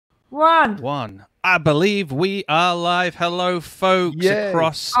One. I believe we are live. Hello, folks,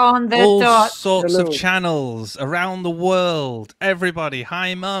 across On the all dot. sorts of channels around the world. Everybody,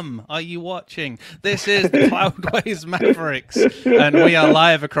 hi, Mum. Are you watching? This is the Cloudways Mavericks, and we are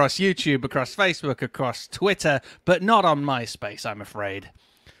live across YouTube, across Facebook, across Twitter, but not on MySpace, I'm afraid.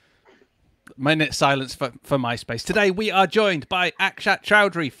 Minute silence for MySpace. Today we are joined by Akshat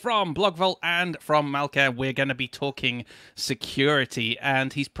Choudhary from BlogVault and from Malcare. We're going to be talking security,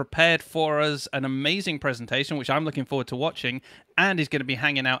 and he's prepared for us an amazing presentation, which I'm looking forward to watching, and he's going to be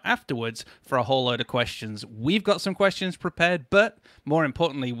hanging out afterwards for a whole load of questions. We've got some questions prepared, but more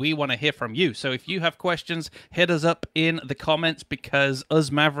importantly, we want to hear from you. So if you have questions, hit us up in the comments, because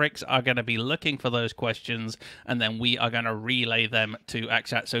us Mavericks are going to be looking for those questions, and then we are going to relay them to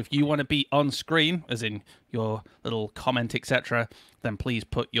Akshat. So if you want to be on screen, as in your little comment, etc., then please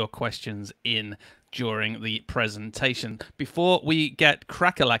put your questions in during the presentation. Before we get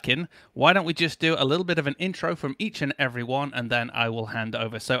crack-a-lacking, why don't we just do a little bit of an intro from each and every one, and then I will hand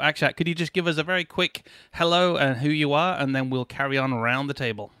over. So Akshat, could you just give us a very quick hello and who you are, and then we'll carry on around the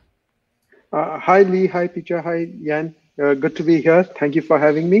table. Hi Lee, hi Peter, hi Jan. Good to be here. Thank you for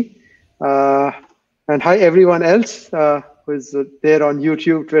having me. And hi everyone else who's there on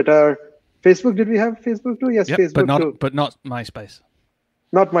YouTube, Twitter, Facebook. Did we have Facebook too? Yes, yep, Facebook but not MySpace.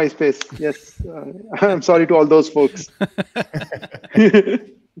 Not MySpace. Yes, I'm sorry to all those folks.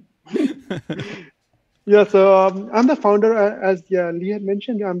 Yeah, so I'm the founder, as Lee had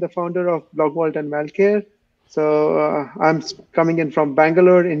mentioned. I'm the founder of BlogVault and Malcare. So I'm coming in from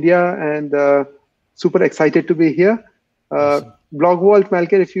Bangalore, India, and super excited to be here. Awesome. BlogVault,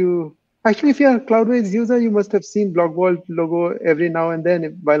 Malcare. If you're a Cloudways user, you must have seen BlogVault logo every now and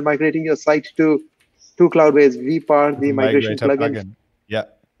then while migrating your site to Cloudways. We power the migration plugin. Yeah.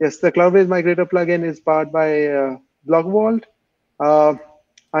 Yes, the Cloudways Migrator plugin is powered by BlogVault.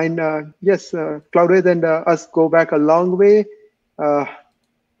 Yes, Cloudways and us go back a long way.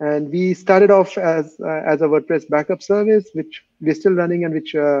 And we started off as a WordPress backup service, which we're still running and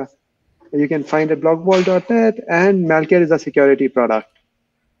which you can find at blogvault.net. And Malcare is a security product,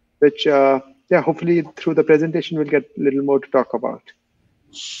 which, hopefully through the presentation, we'll get a little more to talk about.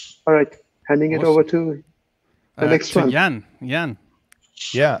 All right, handing it over to the next one. Jan.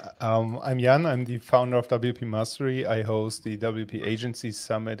 Yeah, I'm Jan. I'm the founder of WP Mastery. I host the WP Agency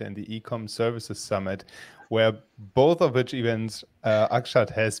Summit and the Ecom Services Summit, where both of which events Akshat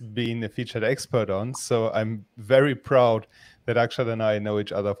has been a featured expert on. So I'm very proud that Akshat and I know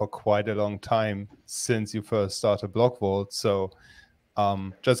each other for quite a long time since you first started BlogVault. So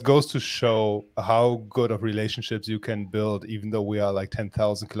just goes to show how good of relationships you can build, even though we are like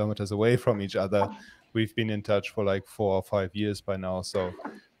 10,000 kilometers away from each other. We've been in touch for like 4 or 5 years by now. So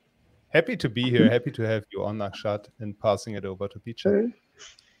happy to be here. Happy to have you on, Akshat, and passing it over to Peter.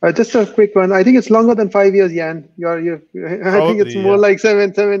 Just a quick one. I think it's longer than 5 years, Jan. I think it's more like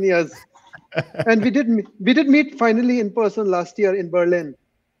seven years. And we did meet finally in person last year in Berlin.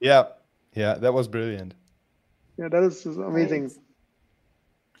 Yeah, that was brilliant. Yeah, that was amazing.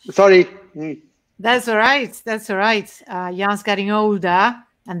 Sorry. That's all right. Jan's getting older,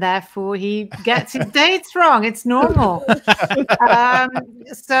 and therefore he gets his dates wrong. It's normal.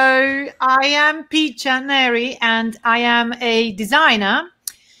 So I am Pete Choudhary, and I am a designer.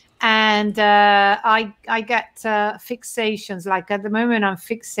 And I get fixations. Like at the moment, I'm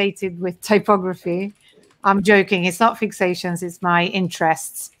fixated with typography. I'm joking. It's not fixations. It's my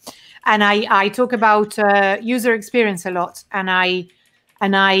interests. And I talk about user experience a lot. And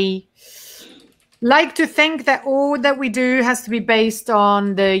I like to think that all that we do has to be based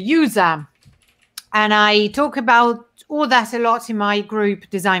on the user. And I talk about all that a lot in my group,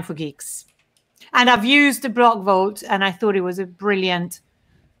 Design for Geeks. And I've used the BlogVault, and I thought it was a brilliant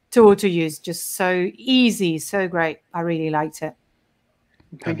tool to use. Just so easy, so great. I really liked it.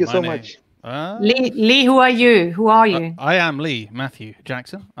 Thank you so much. Lee, who are you? I am Lee Matthew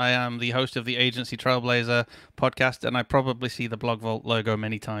Jackson. I am the host of the Agency Trailblazer podcast, and I probably see the BlogVault logo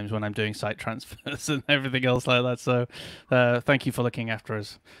many times when I'm doing site transfers and everything else like that. So thank you for looking after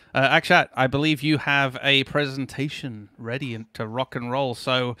us. Akshat, I believe you have a presentation ready to rock and roll.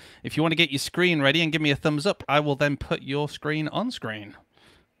 So if you want to get your screen ready and give me a thumbs up, I will then put your screen on screen.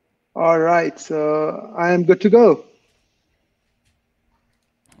 All right, so I am good to go.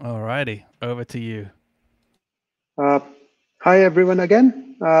 All righty, over to you. Hi, everyone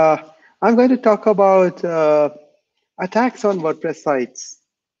again. I'm going to talk about attacks on WordPress sites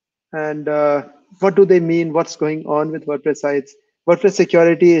and what do they mean, what's going on with WordPress sites. WordPress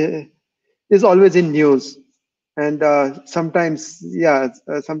security is always in news, and sometimes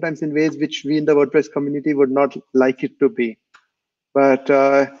in ways which we in the WordPress community would not like it to be. But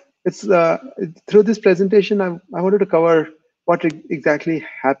it's through this presentation, I wanted to cover what exactly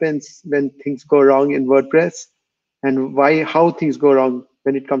happens when things go wrong in WordPress and how things go wrong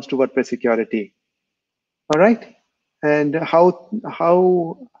when it comes to WordPress security. All right, and how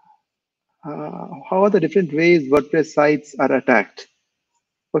are the different ways WordPress sites are attacked?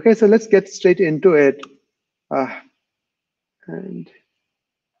 Okay, so let's get straight into it. And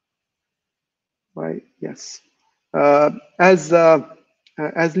why? Yes, uh, as uh,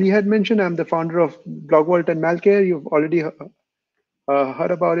 as Lee had mentioned, I'm the founder of Blog Vault and Malcare. You've already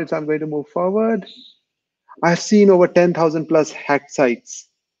heard about it, so I'm going to move forward. I've seen over 10,000 plus hacked sites.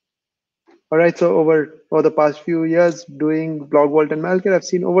 All right, so over the past few years doing Blog Vault and Malcare, I've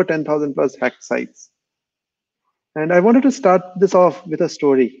seen over 10,000 plus hacked sites. And I wanted to start this off with a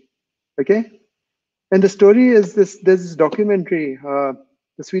story, okay? And the story is there's this documentary,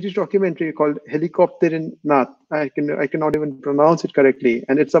 the Swedish documentary called Helikopter in Natt. I cannot even pronounce it correctly.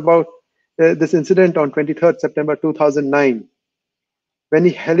 And it's about this incident on 23rd September 2009, when a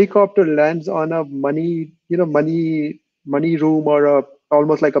helicopter lands on a money room or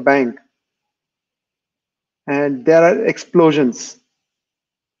almost like a bank, and there are explosions.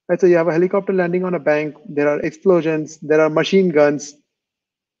 Right, so you have a helicopter landing on a bank. There are explosions. There are machine guns.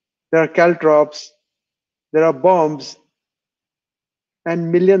 There are caltrops. There are bombs,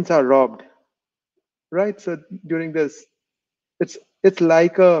 and millions are robbed. Right. So during this, it's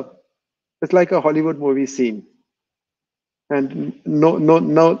like a Hollywood movie scene, and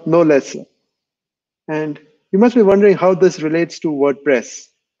no less. And you must be wondering how this relates to WordPress.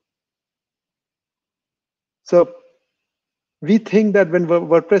 So we think that when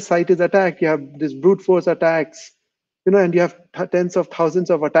WordPress site is attacked, you have this brute force attacks, and you have tens of thousands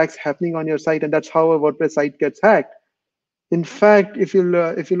of attacks happening on your site, and that's how a WordPress site gets hacked. In fact, if you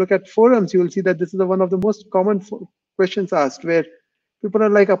look at forums, you will see that this is one of the most common questions asked, where people are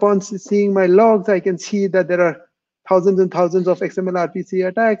like, upon seeing my logs, I can see that there are thousands and thousands of XML RPC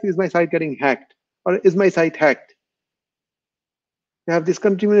attacks. Is my site getting hacked, or is my site hacked? You have this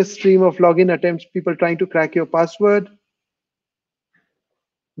continuous stream of login attempts, people trying to crack your password.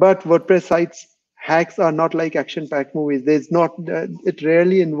 But WordPress sites hacks are not like action-packed movies. It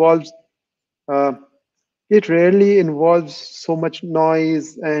rarely involves so much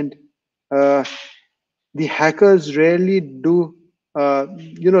noise, and the hackers rarely do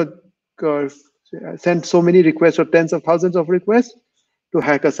send so many requests or tens of thousands of requests to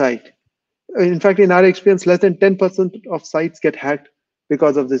hack a site. In fact, in our experience, less than 10% of sites get hacked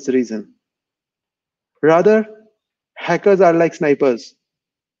because of this reason. Rather, hackers are like snipers.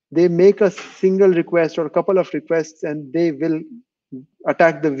 They make a single request or a couple of requests, and they will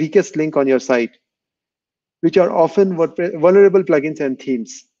attack the weakest link on your site, which are often vulnerable plugins and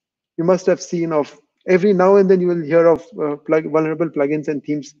themes. You must have seen of every now and then you will hear of vulnerable plugins and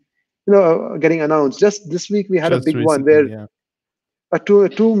themes, getting announced. Just this week we had a big one where a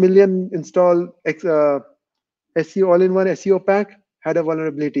 2 million install SEO all-in-one SEO pack had a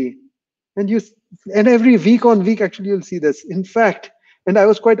vulnerability, and every week on week actually you'll see this. In fact, and I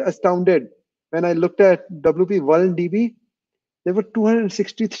was quite astounded when I looked at WP VulnDB. There were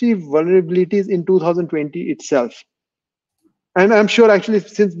 263 vulnerabilities in 2020 itself. And I'm sure actually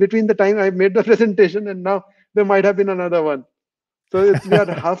since between the time I made the presentation and now, there might have been another one. So we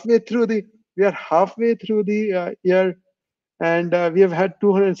are halfway through the year, and we have had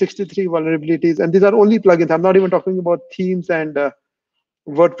 263 vulnerabilities. And these are only plugins. I'm not even talking about themes and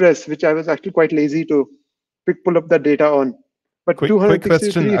WordPress, which I was actually quite lazy to pull up the data on. But quick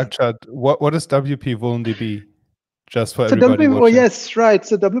question, Akshat. What is WP VulnDB? Just for everybody watching. Oh yes, right.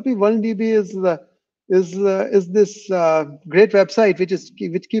 So WP VulnDB is this great website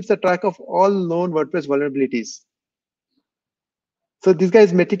which keeps a track of all known WordPress vulnerabilities. So these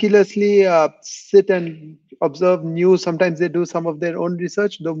guys meticulously sit and observe news. Sometimes they do some of their own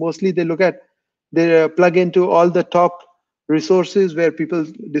research, though mostly they plug into all the top resources where people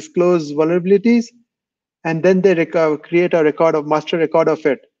disclose vulnerabilities, and then they create a master record of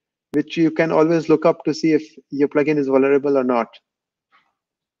it, which you can always look up to see if your plugin is vulnerable or not.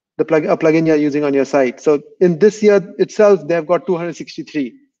 A plugin you're using on your site. So in this year itself, they've got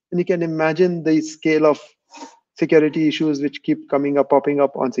 263, and you can imagine the scale of security issues which keep popping up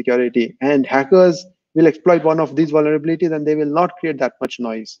on security. And hackers will exploit one of these vulnerabilities, and they will not create that much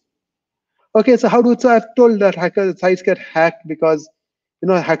noise. Okay, so I've told that sites get hacked because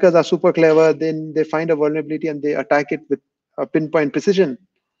hackers are super clever. Then they find a vulnerability and they attack it with a pinpoint precision.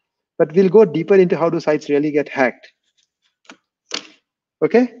 But we'll go deeper into how do sites really get hacked.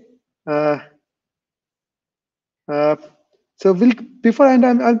 Okay. So I'm going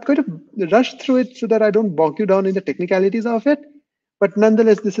to rush through it so that I don't bog you down in the technicalities of it. But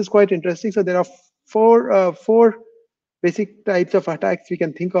nonetheless, this is quite interesting. So there are four basic types of attacks we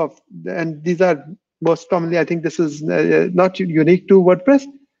can think of, and these are most commonly, I think this is not unique to WordPress,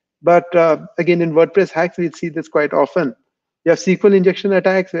 but again, in WordPress hacks, we see this quite often. You have SQL injection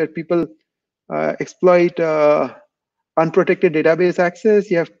attacks where people exploit unprotected database access.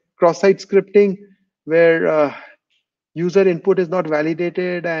 You have cross-site scripting where user input is not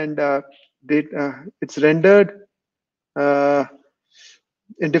validated and it's rendered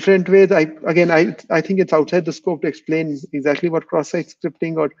in different ways. I think it's outside the scope to explain exactly what cross-site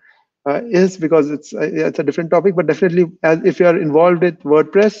scripting or is, because it's a different topic. But definitely, if you are involved with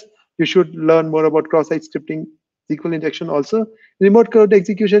WordPress, you should learn more about cross-site scripting, SQL injection also. Remote code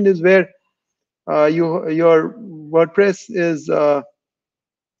execution is where your WordPress is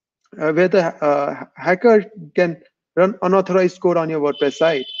where the hacker can run unauthorized code on your WordPress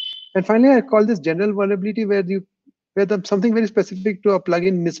site. And finally, I call this general vulnerability, where something very specific to a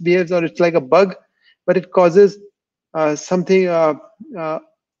plugin misbehaves, or it's like a bug, but it causes something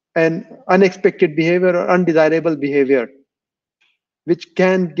an unexpected behavior or undesirable behavior, which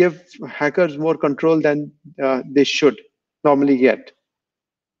can give hackers more control than they should normally get.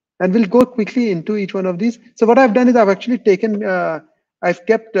 And we'll go quickly into each one of these. So what I've done is I've actually taken, I've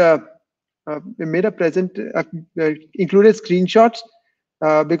kept, made a included screenshots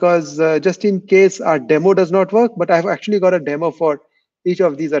because just in case our demo does not work, but I've actually got a demo for each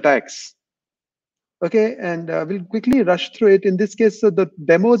of these attacks. Okay, and we'll quickly rush through it. In this case, so the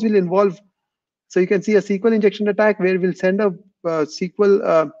demos will involve, so you can see a SQL injection attack where we'll send a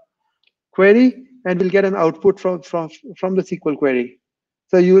SQL query and we'll get an output from the SQL query.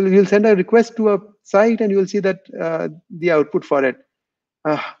 So you'll send a request to a site and you will see that the output for it.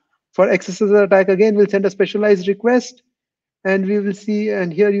 For XSS attack, again, we'll send a specialized request and we will see,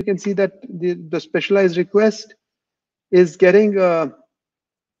 and here you can see that the specialized request is getting,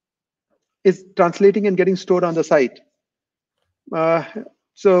 is translating and getting stored on the site. And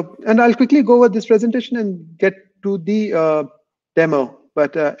I'll quickly go over this presentation and get to the demo.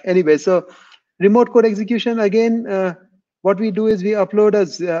 But anyway, so remote code execution, again, what we do is we upload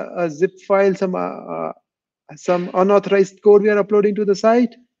a zip file, some unauthorized code we are uploading to the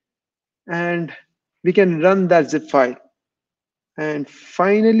site, and we can run that zip file. And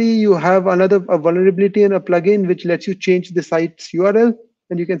finally, you have a vulnerability in a plugin which lets you change the site's URL,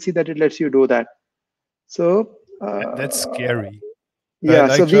 and you can see that it lets you do that. So that's scary. Yeah,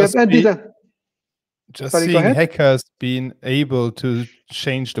 like so we have, and these are just sorry, seeing hackers being able to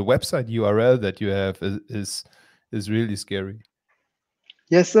change the website URL that you have is really scary.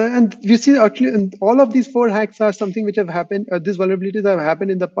 Yes, sir. And you see, actually, all of these 4 hacks are something which have happened. These vulnerabilities have happened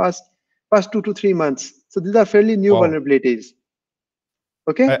in the past 2 to 3 months. So these are fairly new vulnerabilities.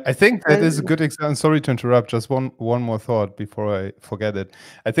 Okay. I think that is a good example. Sorry to interrupt. Just one more thought before I forget it.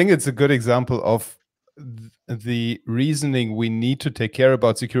 I think it's a good example of the reasoning we need to take care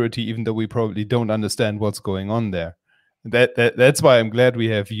about security, even though we probably don't understand what's going on there. That's why I'm glad we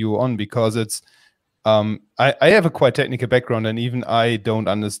have you on, because it's I have a quite technical background, and even I don't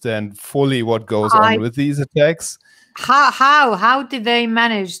understand fully what goes on with these attacks. How did they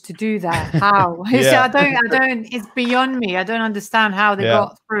manage to do that? How? Yeah. I don't. It's beyond me. I don't understand how they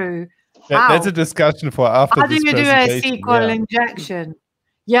got through. That's a discussion for after this presentation. How do you do a SQL injection?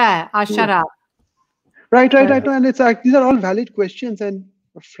 Yeah, I shut up. Right. And these are all valid questions, and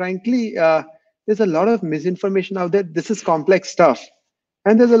frankly, there's a lot of misinformation out there. This is complex stuff,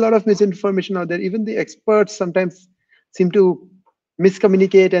 and there's a lot of misinformation out there. Even the experts sometimes seem to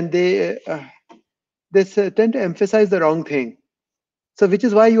miscommunicate, and they tend to emphasize the wrong thing. So, which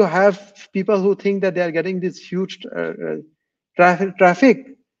is why you have people who think that they are getting this huge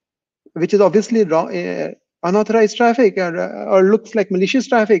traffic, which is obviously wrong, unauthorized traffic, or looks like malicious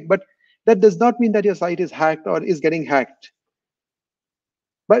traffic, but that does not mean that your site is hacked or is getting hacked.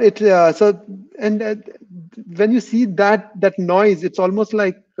 But it when you see that noise, it's almost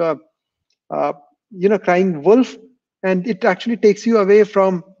like crying wolf, and it actually takes you away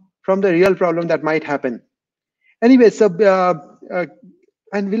from the real problem that might happen. Anyway, so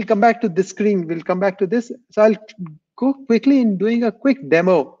and we'll come back to this screen. We'll come back to this. So I'll go quickly in doing a quick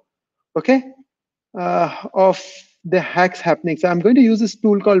demo, okay, of the hacks happening. So I'm going to use this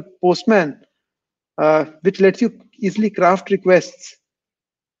tool called Postman, which lets you easily craft requests.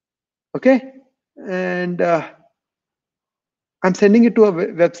 Okay, and I'm sending it to a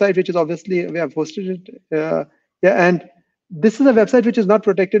website, which is obviously, we have hosted it. And this is a website which is not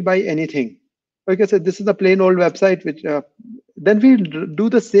protected by anything. Okay, so this is a plain old website, which then we'll do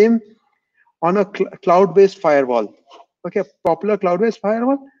the same on a cloud-based firewall. Okay, popular cloud-based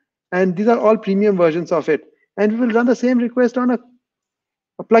firewall, and these are all premium versions of it. And we will run the same request on a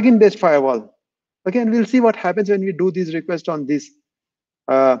a plugin based firewall. Again, we'll see what happens when we do these requests on these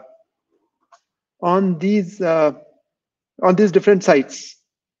different sites.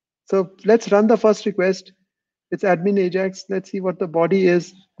 So let's run the first request. It's admin Ajax. Let's see what the body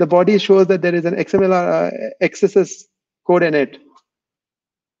is. The body shows that there is an XML XSS code in it.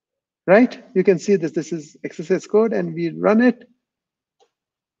 Right? You can see this. This is XSS code, and we run it,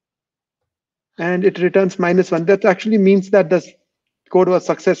 and it returns -1. That actually means that the code was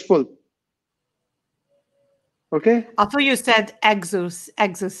successful. Okay. I thought you said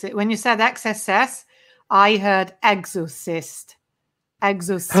exorcist. When you said XSS, I heard exorcist.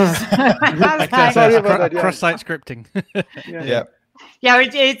 Exorcist. Sorry about that. Yeah. Cross-site scripting. Yeah. Yeah,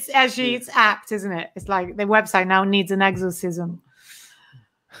 it's actually it's apt, isn't it? It's like the website now needs an exorcism.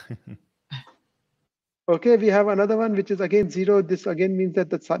 Okay, we have another one which is again 0. This again means that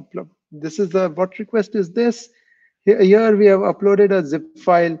this is the what request is this? Here we have uploaded a zip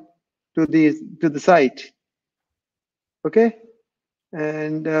file to the site. Okay,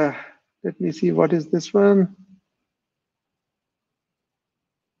 and let me see what is this one.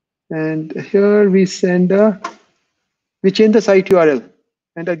 And here we change the site URL,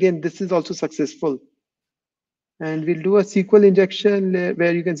 and again this is also successful. And we'll do a SQL injection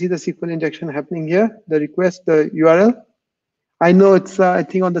where you can see the SQL injection happening here. The request, the URL. I know it's I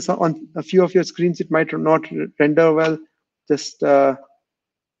think on a few of your screens it might not render well. Just yeah,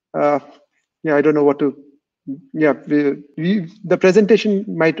 I don't know what to. Yeah, the presentation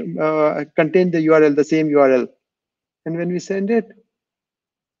might contain the URL, the same URL, and when we send it,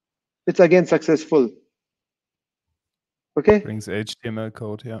 it's again successful. Okay. Brings HTML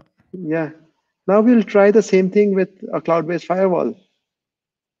code. Yeah. Yeah. Now we'll try the same thing with a cloud-based firewall.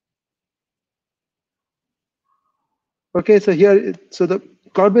 Okay, so here, so the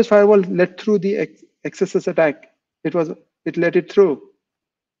cloud-based firewall let through the XSS attack. It let it through.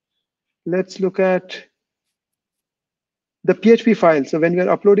 Let's look at the PHP file. So when we are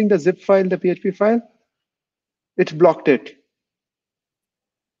uploading the zip file, the PHP file, it blocked it.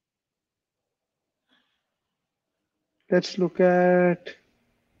 Let's look at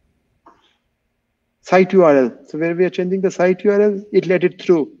site URL. So where we are changing the site URL, it let it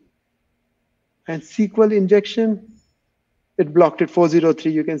through. And SQL injection, it blocked it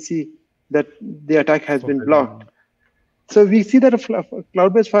 403. You can see that the attack has been blocked. So we see that a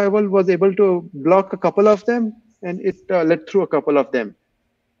cloud-based firewall was able to block a couple of them, and it let through a couple of them.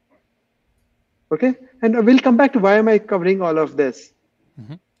 Okay, and we'll come back to why am I covering all of this.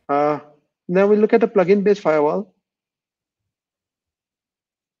 Mm-hmm. Now we'll look at a plugin-based firewall.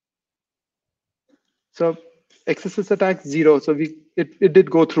 So XSS attack 0. So it did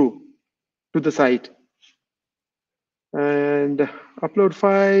go through to the site. And upload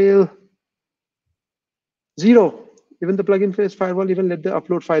file 0. Even the plugin-based firewall even let the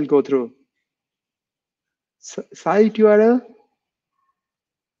upload file go through. Site URL.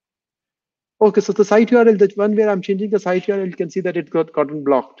 Okay, so the site URL, the one where I'm changing the site URL, you can see that it gotten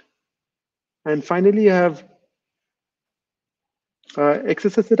blocked. And finally, you have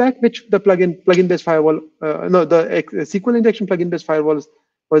XSS attack, which the plugin-based firewall, the SQL injection plugin-based firewall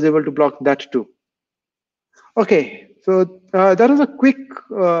was able to block that too. Okay, so that was a quick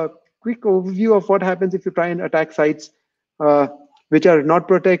overview of what happens if you try and attack sites which are not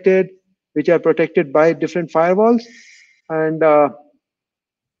protected, which are protected by different firewalls, and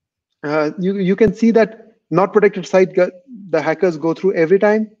you can see that not protected site, the hackers go through every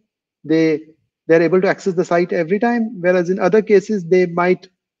time. They're able to access the site every time, whereas in other cases they might,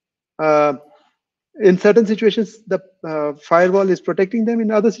 in certain situations, the firewall is protecting them.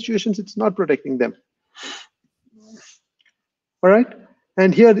 In other situations, it's not protecting them. All right.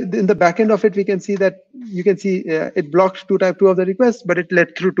 And here in the back end of it, we can see that it blocked type 2 of the requests, but it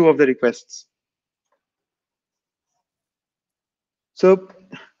let through 2 of the requests. So,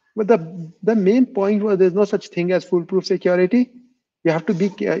 but the main point was there's no such thing as foolproof security. You have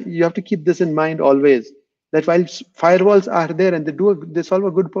to keep this in mind always. That while firewalls are there and they solve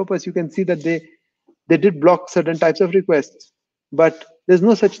a good purpose, you can see that they did block certain types of requests, but there's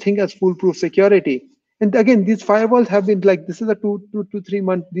no such thing as foolproof security. And again, these firewalls have been like, this is a 2 to 3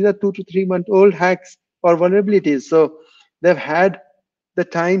 month, these are 2 to 3 month old hacks or vulnerabilities. So they've had the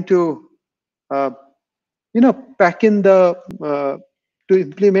time to, pack in to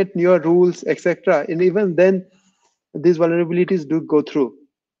implement newer rules, etc. And even then, these vulnerabilities do go through.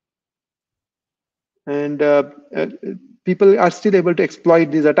 And people are still able to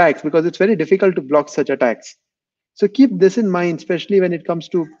exploit these attacks because it's very difficult to block such attacks. So keep this in mind, especially when it comes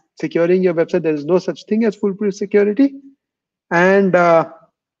to securing your website. There is no such thing as foolproof security, and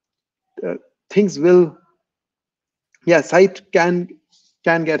things will, site can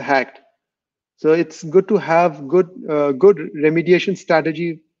can get hacked. So it's good to have good remediation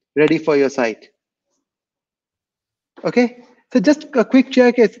strategy ready for your site. Okay, so just a quick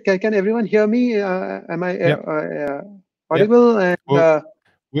check. Can everyone hear me? Am I audible? Yep. And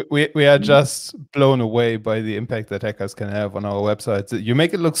Well, we are just blown away by the impact that hackers can have on our websites. You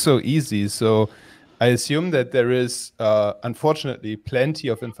make it look so easy. So I assume that there is, unfortunately, plenty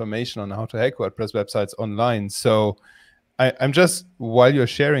of information on how to hack WordPress websites online. So I'm just, while you're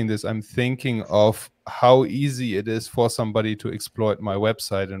sharing this, I'm thinking of how easy it is for somebody to exploit my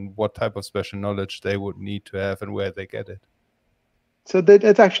website and what type of special knowledge they would need to have and where they get it. So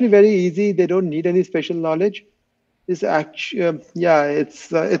it's actually very easy. They don't need any special knowledge. It's actually, it's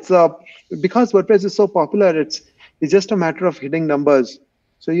because WordPress is so popular, it's just a matter of hitting numbers.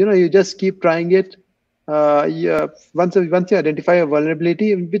 So you just keep trying it. Once you identify a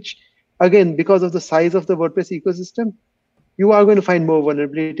vulnerability, which again, because of the size of the WordPress ecosystem, you are going to find more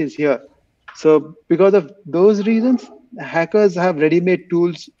vulnerabilities here. So because of those reasons, hackers have ready-made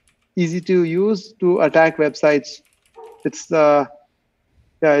tools, easy to use to attack websites. It's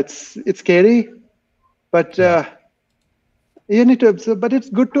it's scary, but you need to. But it's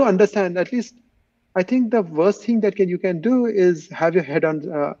good to understand. At least, I think the worst thing that you can do is have your head on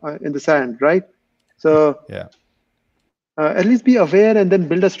in the sand, right? So at least be aware and then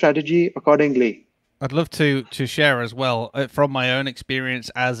build a strategy accordingly. I'd love to share as well from my own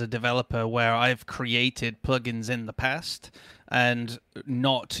experience as a developer, where I've created plugins in the past and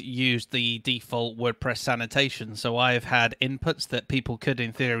not used the default WordPress sanitation. So I've had inputs that people could,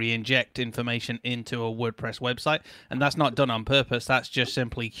 in theory, inject information into a WordPress website, and that's not done on purpose. That's just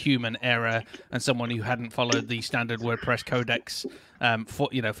simply human error and someone who hadn't followed the standard WordPress codex for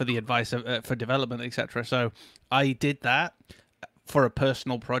the advice of, for development, etc. So I did that for a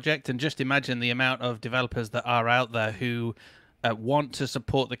personal project, and just imagine the amount of developers that are out there who want to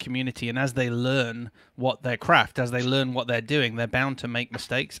support the community, and as they learn what their craft, as they learn what they're doing, they're bound to make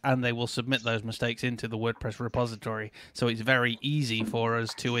mistakes, and they will submit those mistakes into the WordPress repository. So it's very easy for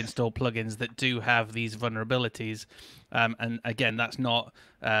us to install plugins that do have these vulnerabilities. And again, that's not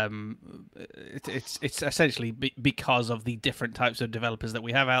it's essentially because of the different types of developers that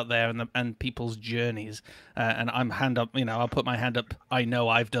we have out there, and people's journeys. And I'm hand up, I'll put my hand up. I know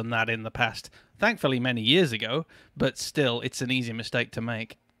I've done that in the past, thankfully many years ago, but still, it's an easy mistake to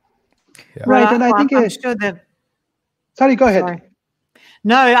make. Yeah. Right, and I think I'm sure that. Sorry, go ahead. Sorry.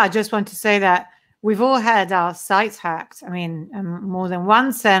 No, I just want to say that we've all had our sites hacked. I mean, more than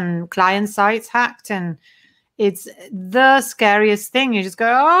once, and client sites hacked, and it's the scariest thing. You just go,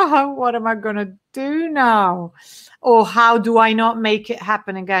 oh, what am I going to do now? Or how do I not make it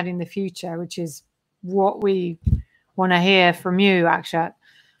happen again in the future, which is what we want to hear from you, Akshat.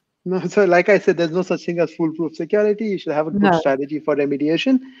 No, so like I said, there's no such thing as foolproof security. You should have a good strategy for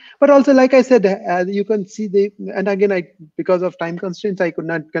remediation. But also, like I said, you can see and again, because of time constraints, I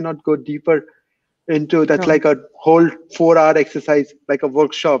cannot go deeper into that's like a whole 4-hour exercise, like a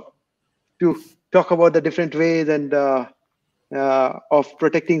workshop, to talk about the different ways and of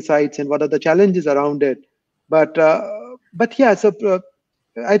protecting sites and what are the challenges around it. But yeah, so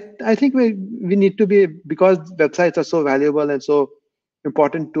I think we need to be, because websites are so valuable and so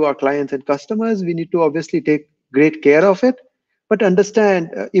important to our clients and customers, we need to obviously take great care of it, but understand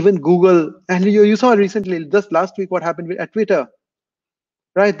even Google, and you saw recently, just last week, what happened at Twitter,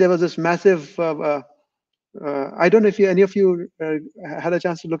 right? There was this massive, I don't know if any of you had a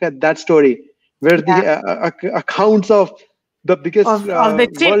chance to look at that story, where the accounts of the biggest of the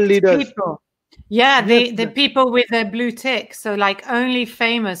world leaders. People. Yeah, the people with the blue tick, so like only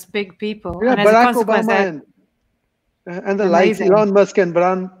famous big people. Yeah, and Barack Obama and the likes, Elon Musk and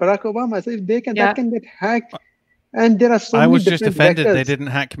Barack Obama. So if they can, that can get hacked. And there are so many different I was just offended vectors. They didn't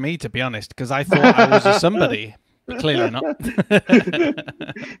hack me, to be honest, because I thought I was a somebody. But clearly not.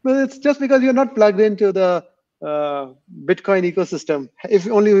 But it's just because you're not plugged into the Bitcoin ecosystem. If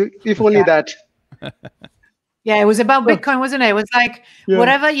only that. Yeah, it was about Bitcoin, wasn't it? It was like,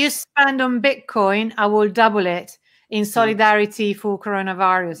 whatever you spend on Bitcoin, I will double it in solidarity for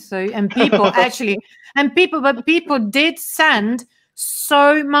coronavirus. So, and people actually, but people did send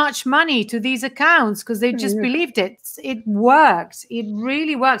so much money to these accounts because they just believed it. It worked. It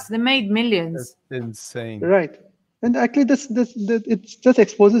really works. They made millions. That's insane. Right. And actually, it just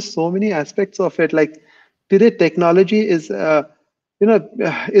exposes so many aspects of it. Like today, technology is,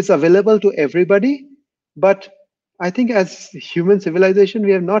 is available to everybody. But I think as human civilization,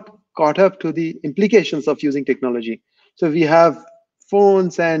 we have not caught up to the implications of using technology. So we have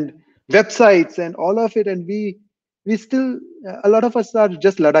phones and websites and all of it, and we still, a lot of us are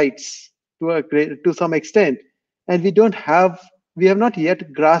just Luddites to some extent, and we don't have we have not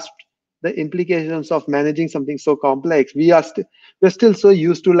yet grasped the implications of managing something so complex. We're still so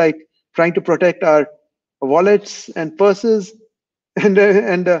used to like trying to protect our wallets and purses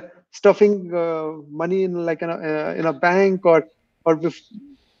and stuffing money in like in a bank or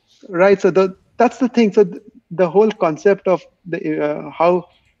right. So that's the thing. So the whole concept of the how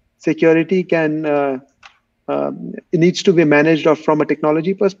security can it needs to be managed or from a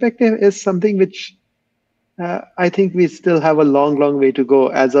technology perspective is something which I think we still have a long way to go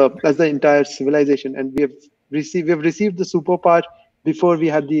as the entire civilization, and we have received the superpower before we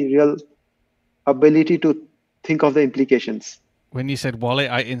had the real ability to think of the implications. When you said wallet,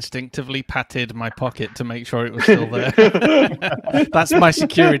 I instinctively patted my pocket to make sure it was still there. That's my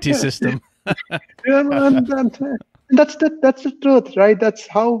security system. and that's the truth, right? That's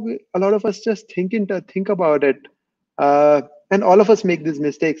how a lot of us just think about it, and all of us make these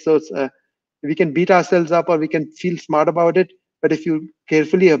mistakes. So we can beat ourselves up or we can feel smart about it, but if you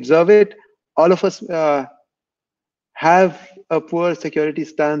carefully observe it, all of us have a poor security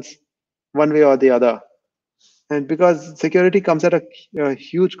stance one way or the other. And because security comes at a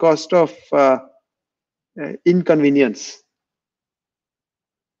huge cost of inconvenience,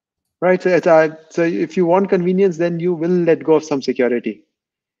 right? So if you want convenience, then you will let go of some security.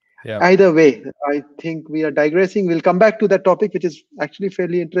 Yeah. Either way, I think we are digressing. We'll come back to that topic, which is actually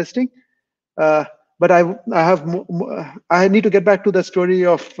fairly interesting. But I need to get back to the story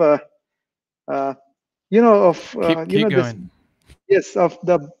of keep going. Yes, of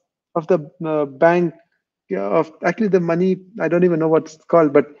the bank, of actually the money. I don't even know what it's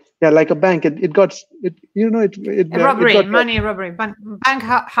called, but yeah, like a bank. It got robbery, money robbery, bank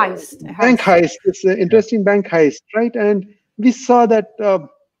heist. Bank heist. It's an interesting bank heist, right? And we saw that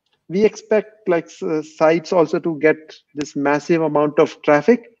we expect like sites also to get this massive amount of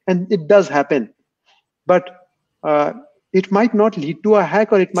traffic, and it does happen, but it might not lead to a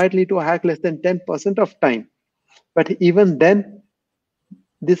hack, or it might lead to a hack less than 10% of time. But even then,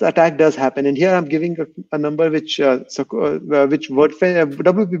 this attack does happen. And here I'm giving a number which WordPress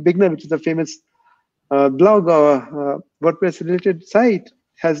WP Beginner, which is a famous blog or WordPress related site,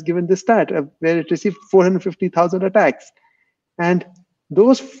 has given this stat where it received 450,000 attacks. And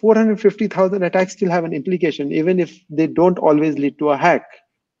those 450,000 attacks still have an implication, even if they don't always lead to a hack,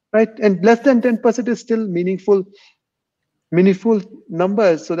 right? And less than 10% is still meaningful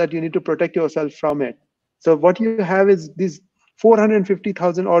numbers, so that you need to protect yourself from it. So what you have is these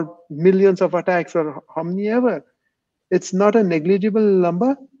 450,000 or millions of attacks, or how many ever. It's not a negligible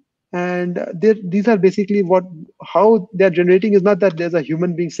number. And these are basically how they're generating is not that there's a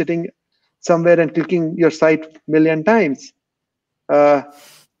human being sitting somewhere and clicking your site a million times. Rather,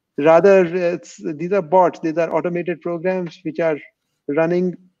 these are bots. These are automated programs which are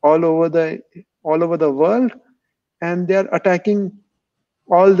running all over the world, and they're attacking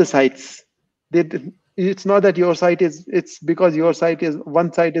all the sites. It's not that your site is. It's because your site is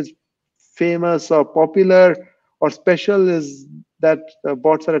one site is famous or popular or special, is that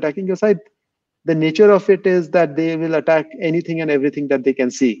bots are attacking your site. The nature of it is that they will attack anything and everything that they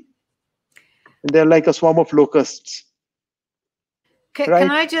can see. And they're like a swarm of locusts.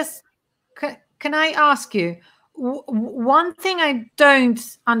 Right? Can I ask you, one thing I don't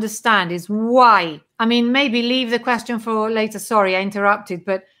understand is why. I mean, maybe leave the question for later. Sorry, I interrupted,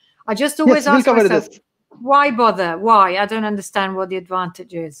 but I just always ask myself, why bother? Why? I don't understand what the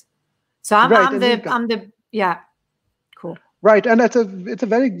advantage is. So yeah, cool. Right, and it's a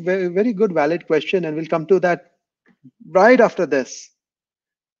very, very, very good, valid question, and we'll come to that right after this.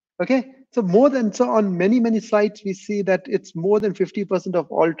 Okay, so on many sites we see that it's more than 50%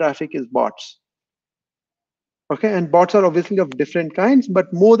 of all traffic is bots. Okay, and bots are obviously of different kinds,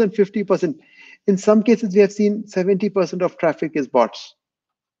 but more than 50%. In some cases, we have seen 70% of traffic is bots.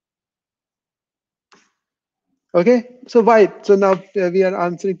 Okay, so why? So now we are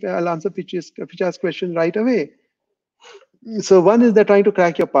answering. I'll answer Picha's question right away. So one is they're trying to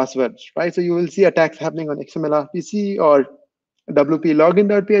crack your passwords, right? So you will see attacks happening on XML-RPC or WP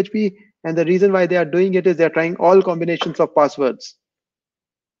login.php, and the reason why they are doing it is they're trying all combinations of passwords,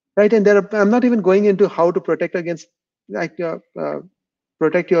 right? And I'm not even going into how to protect against, like,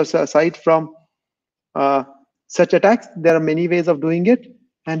 protect your site from such attacks. There are many ways of doing it,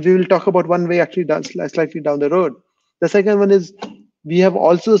 and we will talk about one way actually slightly down the road. The second one is, we have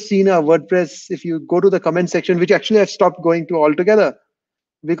also seen a WordPress, if you go to the comment section, which actually I've stopped going to altogether,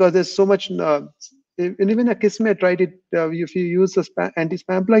 because there's so much, and even a Kismet, right? If you use the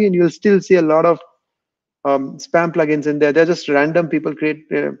anti-spam plugin, you'll still see a lot of spam plugins in there. They're just random people create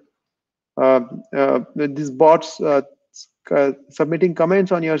these bots submitting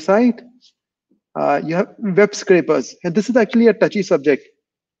comments on your site, You have web scrapers, and this is actually a touchy subject.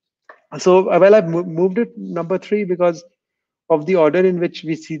 So well, I've moved it number 3 because of the order in which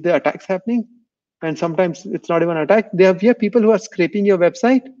we see the attacks happening. And sometimes it's not even an attack. We have people who are scraping your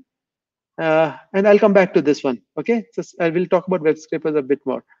website. And I'll come back to this one. Okay, so I will talk about web scrapers a bit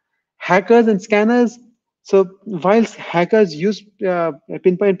more. Hackers and scanners. So whilst hackers use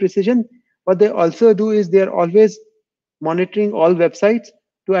pinpoint precision, what they also do is they're always monitoring all websites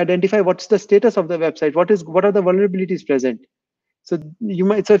to identify what's the status of the website, what are the vulnerabilities present. So you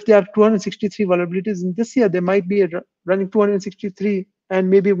might, so if there are 263 vulnerabilities in this year, they might be running 263 and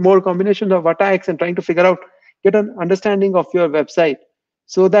maybe more combinations of attacks and trying to figure out, get an understanding of your website,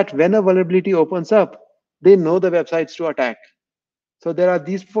 so that when a vulnerability opens up, they know the websites to attack. So there are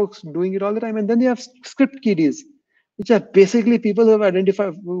these folks doing it all the time. And then they have script kiddies, which are basically people who have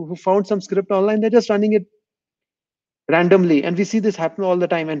identified, who found some script online, they're just running it randomly. And we see this happen all the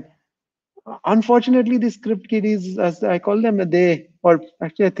time. And unfortunately, the script kiddies, as I call them, they, or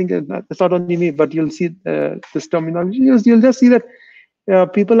actually, I think it's not only me, but you'll see this terminology used. You'll just see that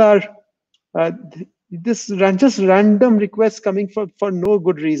people are just random requests coming for no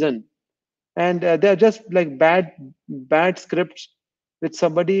good reason, and they're just like bad scripts which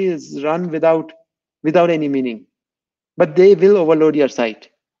somebody is run without any meaning, but they will overload your site.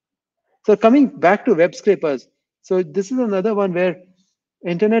 So coming back to web scrapers, so this is another one where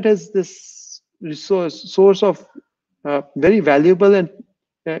internet is this source of very valuable and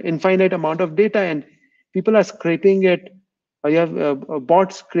infinite amount of data, and people are scraping it. Or you have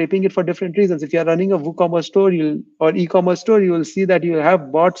bots scraping it for different reasons. If you are running a WooCommerce store or e-commerce store, you will see that you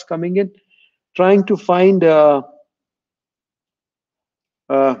have bots coming in trying to find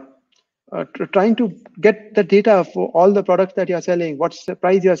trying to get the data for all the products that you're selling, what's the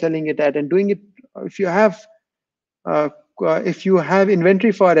price you're selling it at, and doing it if you have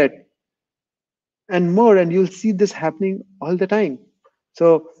inventory for it and more. And you'll see this happening all the time.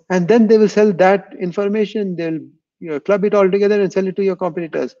 So, and then they will sell that information, they'll club it all together and sell it to your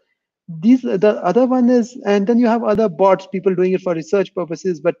competitors. The other one is, and then you have other bots, people doing it for research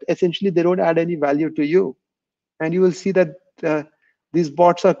purposes, but essentially they don't add any value to you. And you will see that these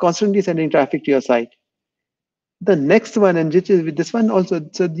bots are constantly sending traffic to your site. The next one, and which is with this one also,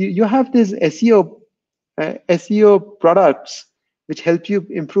 so you have this SEO products which help you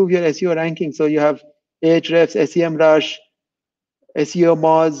improve your SEO ranking. So you have Ahrefs, SEMrush, SEO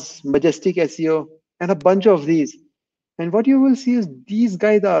Moz, Majestic SEO, and a bunch of these. And what you will see is these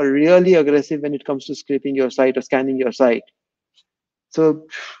guys are really aggressive when it comes to scraping your site or scanning your site. So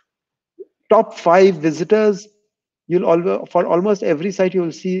top 5 visitors, for almost every site, you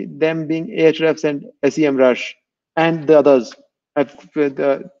will see them being Ahrefs and SEMrush and the others.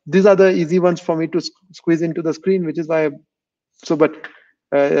 These are the easy ones for me to squeeze into the screen, which is why. But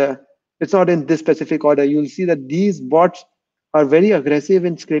it's not in this specific order. You'll see that these bots are very aggressive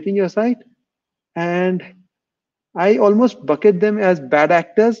in scraping your site, and I almost bucket them as bad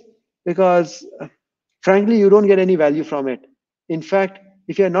actors because, frankly, you don't get any value from it. In fact,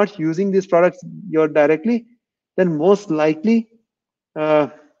 if you're not using these products directly, then most likely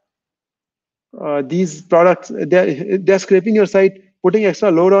these products, they're scraping your site, putting extra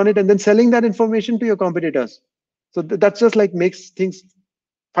load on it, and then selling that information to your competitors. So that's just like makes things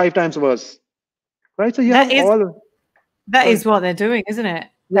 5 times worse, right? So you have all. That is what they're doing, isn't it?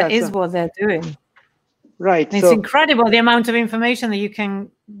 That is what they're doing. Right. And it's incredible the amount of information that you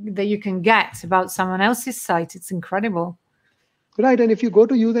can get about someone else's site. It's incredible. Right. And if you go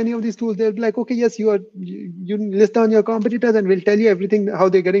to use any of these tools, they'll be like, okay, yes, you list down your competitors and we'll tell you everything, how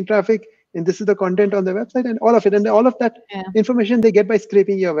they're getting traffic. And this is the content on the website and all of it. And all of that information they get by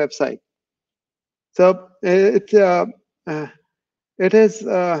scraping your website. So it is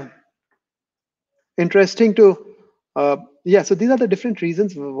interesting to, so these are the different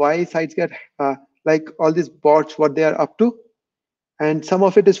reasons why sites get like all these bots, what they are up to. And some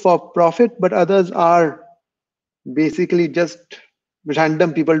of it is for profit, but others are basically just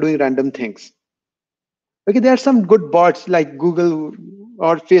random people doing random things. Okay, there are some good bots like Google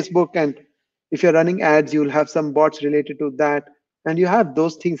or Facebook, and if you're running ads, you'll have some bots related to that, and you have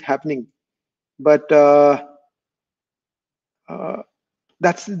those things happening. But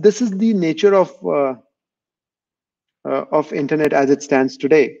this is the nature of internet as it stands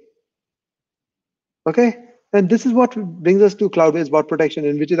today. Okay, and this is what brings us to Cloudways bot protection,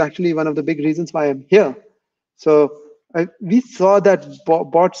 and which is actually one of the big reasons why I'm here. So we saw that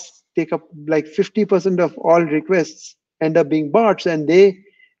bots take up like 50% of all requests end up being bots, and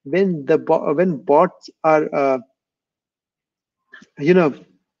when bots are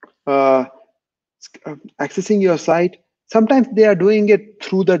accessing your site, sometimes they are doing it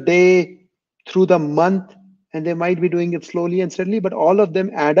through the day through the month, and they might be doing it slowly and steadily, but all of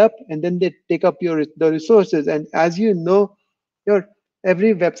them add up, and then they take up the resources. And as you know, your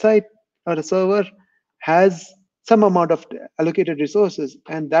every website or a server has some amount of allocated resources,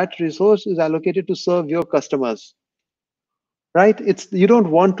 and that resource is allocated to serve your customers, right? You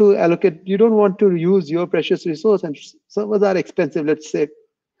don't want to use your precious resource, and servers are expensive, let's say.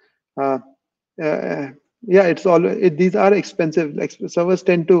 uh, yeah, these are expensive. Like, servers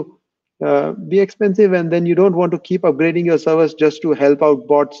tend to be expensive, and then you don't want to keep upgrading your servers just to help out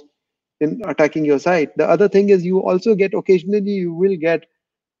bots in attacking your site. The other thing is, you also get occasionally you will get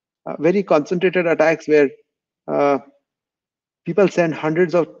very concentrated attacks where uh, people send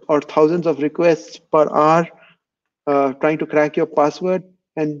hundreds of or thousands of requests per hour trying to crack your password,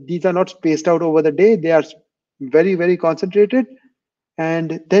 and these are not spaced out over the day. They are very, very concentrated,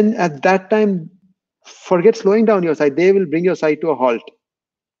 and then at that time, forget slowing down your site. They will bring your site to a halt.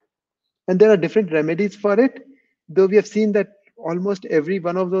 And there are different remedies for it, though we have seen that almost every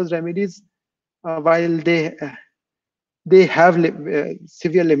one of those remedies, while they have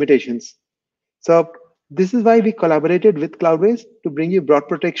severe limitations. So this is why we collaborated with Cloudways to bring you bot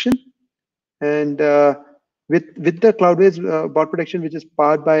protection. And with the Cloudways bot protection, which is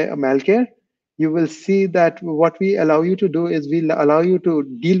powered by a Malcare, you will see that what we allow you to do is we'll allow you to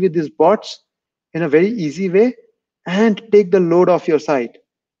deal with these bots in a very easy way and take the load off your site.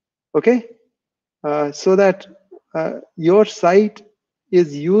 Okay, so that your site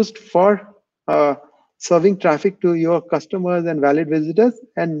is used for serving traffic to your customers and valid visitors,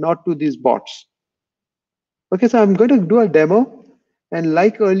 and not to these bots. Okay, so I'm going to do a demo, and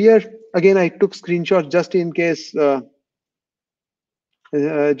like earlier, again, I took screenshots just in case.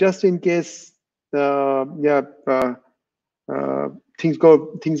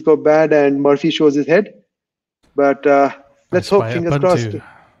 Things go bad and Murphy shows his head. But let's hope, fingers crossed.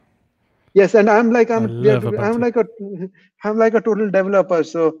 Yes, and I'm like a total developer.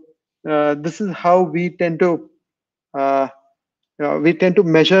 So this is how we tend to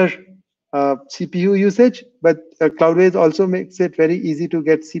measure CPU usage. But Cloudways also makes it very easy to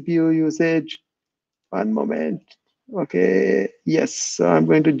get CPU usage. One moment. Okay. Yes. So I'm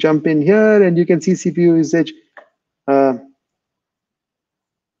going to jump in here, and you can see CPU usage.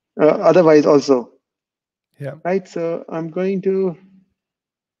 Otherwise also. Yeah. Right. So I'm going to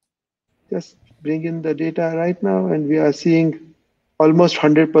just bring in the data right now, and we are seeing almost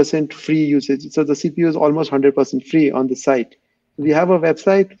 100% free usage. So the CPU is almost 100% free on the site. We have a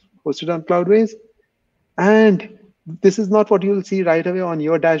website hosted on Cloudways, and this is not what you'll see right away on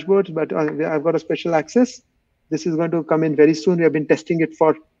your dashboards, but I've got a special access. This is going to come in very soon. We have been testing it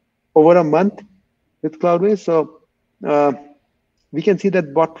for over a month with Cloudways. So we can see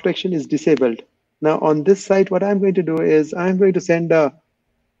that bot protection is disabled. Now on this site, what I'm going to do is I'm going to send a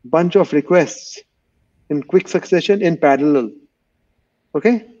bunch of requests in quick succession in parallel.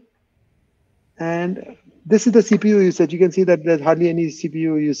 Okay. And this is the CPU usage. You can see that there's hardly any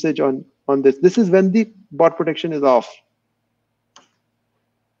CPU usage on this. This is when the bot protection is off.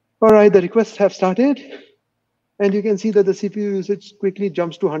 All right, the requests have started, and you can see that the CPU usage quickly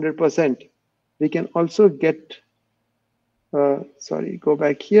jumps to 100%. We can also get, sorry, go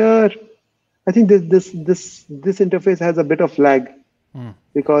back here. I think this interface has a bit of lag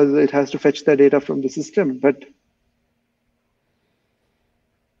because it has to fetch the data from the system, but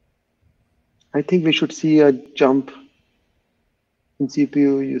I think we should see a jump in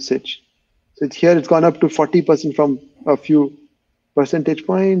CPU usage. So here it's gone up to 40% from a few percentage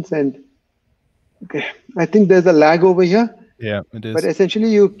points, and okay, I think there's a lag over here. Yeah, it is. But essentially,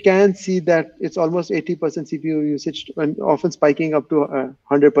 you can see that it's almost 80% CPU usage, and often spiking up to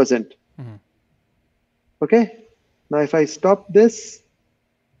 100%. Okay, now if I stop this,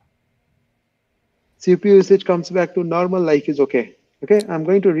 CPU usage comes back to normal. Life is okay. Okay, I'm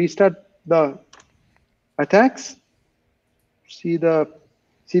going to restart the attacks. See the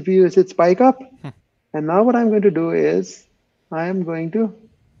CPU usage spike up. And now what I'm going to do is I am going to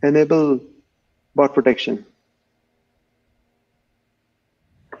enable bot protection.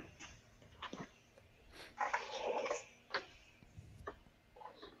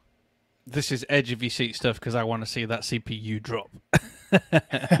 This is edge of your seat stuff because I want to see that CPU drop.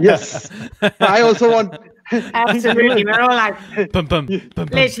 Yes, I also want. Absolutely, we're all like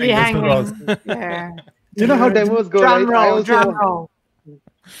literally hanging. Yeah. You know how demos go, drum right? roll, drum roll.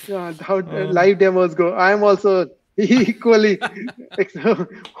 How live demos go. I'm also equally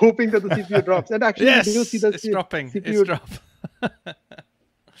hoping that the CPU drops. And actually, yes, you do see the it's dropping. CPU. It's drop.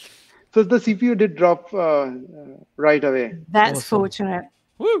 So the CPU did drop right away. That's awesome. Fortunate.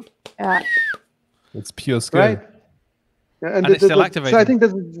 Woo! It's pure skill. Right. And it's still activating. So I think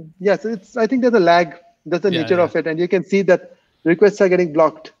I think there's a lag. That's the nature of it, and you can see that requests are getting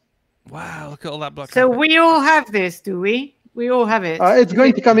blocked. Wow, look at all that block. So we all have this, do we? We all have it. It's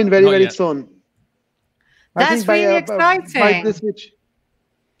going to come in very soon. That's really exciting.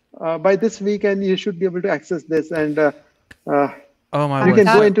 By this weekend, you should be able to access this, and oh my you word. can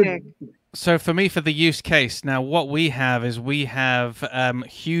go into. So for me, for the use case, now what we have is we have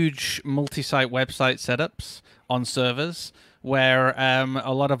huge multi-site website setups on servers where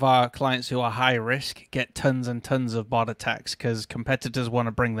a lot of our clients who are high risk get tons and tons of bot attacks because competitors want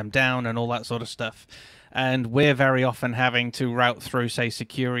to bring them down and all that sort of stuff. And we're very often having to route through, say,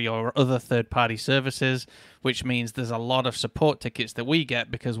 Security or other third-party services, which means there's a lot of support tickets that we get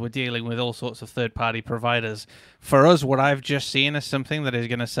because we're dealing with all sorts of third-party providers. For us, what I've just seen is something that is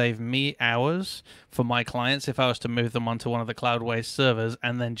going to save me hours for my clients if I was to move them onto one of the Cloudways servers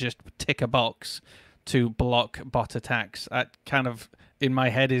and then just tick a box to block bot attacks. That kind of, in my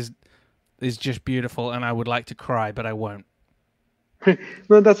head, is just beautiful, and I would like to cry, but I won't.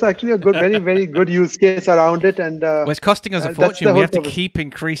 No, that's actually a good, very good use case around it, and well, it's costing us a fortune. We have to keep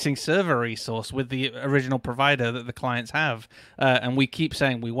increasing server resource with the original provider that the clients have, and we keep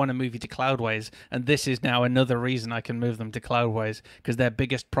saying we want to move you to Cloudways, and this is now another reason I can move them to Cloudways because their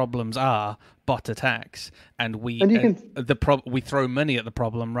biggest problems are bot attacks, and we throw money at the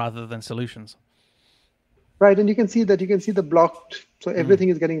problem rather than solutions. Right, and you can see the blocked, so everything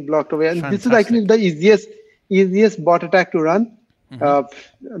is getting blocked away, and Fantastic. This is actually the easiest bot attack to run.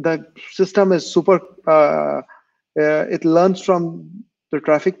 The system is super. It learns from the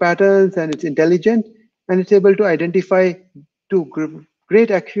traffic patterns, and it's intelligent, and it's able to identify to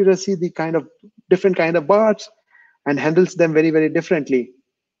great accuracy the different kind of bots, and handles them very differently.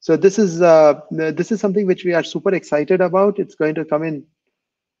 So this is something which we are super excited about. It's going to come in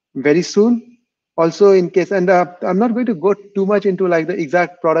very soon. Also, in case, and I'm not going to go too much into like the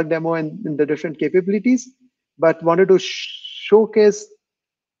exact product demo and the different capabilities, but wanted to showcase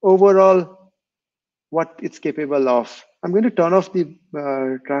overall what it's capable of. I'm going to turn off the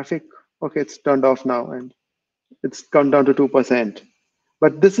traffic. Okay, it's turned off now, and it's gone down to 2%.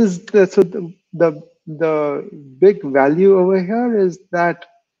 But this is the big value over here is that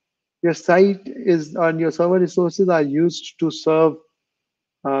your site is on your server resources are used to serve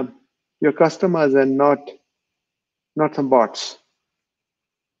your customers and not some bots.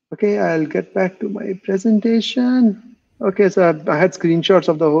 Okay, I'll get back to my presentation. Okay, so I had screenshots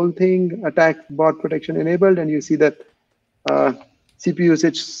of the whole thing, attack bot protection enabled, and you see that CPU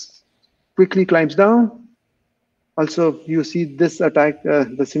usage quickly climbs down. Also, you see this attack,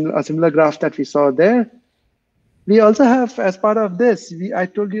 a similar graph that we saw there. We also have, as part of this, I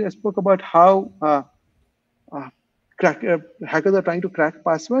spoke about how hackers are trying to crack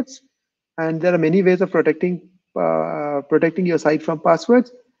passwords, and there are many ways of protecting your site from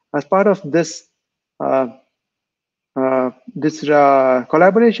passwords. As part of this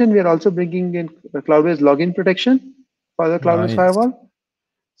collaboration, we are also bringing in the Cloudways login protection for the Cloudways firewall.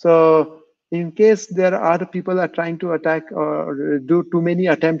 So in case there are people that are trying to attack or do too many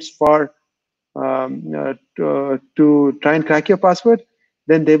attempts for to try and crack your password,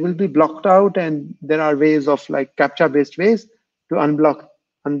 then they will be blocked out, and there are ways of like captcha-based ways to unblock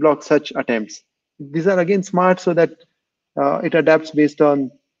such attempts. These are again smart so that it adapts based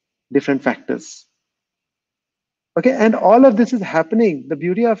on different factors. Okay, and all of this is happening. The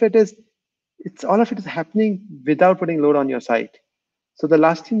beauty of it is, all of it is happening without putting load on your site. So the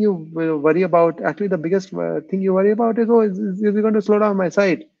last thing you will worry about, actually the biggest thing you worry about is, is it going to slow down my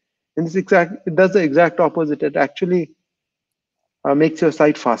site? And it does the exact opposite. It actually makes your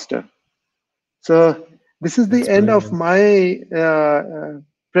site faster. So this is the end of my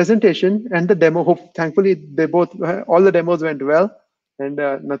presentation and the demo. Thankfully, all the demos went well, and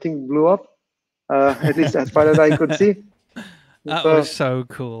nothing blew up. At least as far as I could see. That was so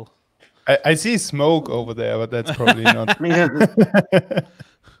cool. I see smoke over there, but that's probably not.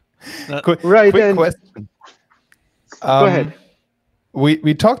 Quick question. Go ahead.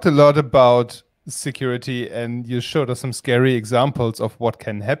 We talked a lot about security, and you showed us some scary examples of what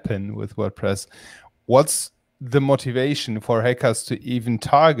can happen with WordPress. What's the motivation for hackers to even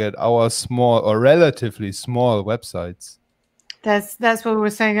target our small or relatively small websites? That's what we were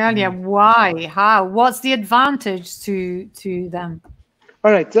saying earlier. Why? How? What's the advantage to them?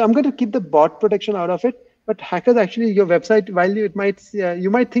 All right. So I'm going to keep the bot protection out of it. But hackers, actually, your website, while you might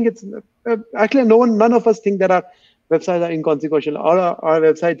think it's actually none of us think that our websites are inconsequential. All our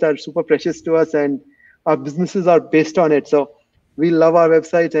websites are super precious to us, and our businesses are based on it. So we love our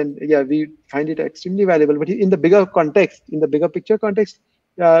websites, and we find it extremely valuable. But in the bigger context, in the bigger picture context,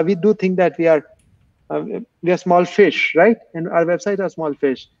 we do think that we are we are small fish, right? And our websites are small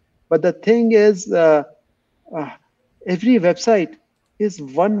fish. But the thing is, every website is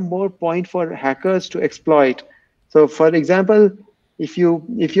one more point for hackers to exploit. So, for example, if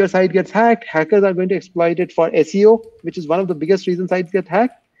your site gets hacked, hackers are going to exploit it for SEO, which is one of the biggest reasons sites get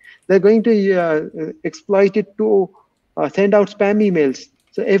hacked. They're going to exploit it to send out spam emails.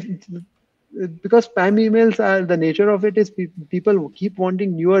 So because spam emails are, the nature of it is people keep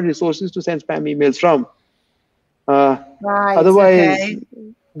wanting newer resources to send spam emails from. Right. Otherwise, Okay.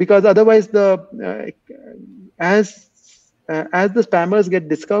 because otherwise as the spammers get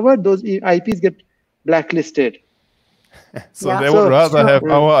discovered, those IPs get blacklisted. So Yeah. they would rather have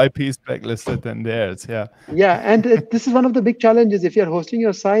Yeah. our IPs blacklisted than theirs. Yeah. Yeah, and this is one of the big challenges. If you're hosting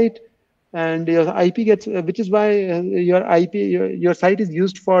your site and your IP gets, which is why your site is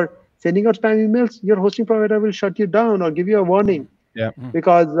used for sending out spam emails, your hosting provider will shut you down or give you a warning. Yeah.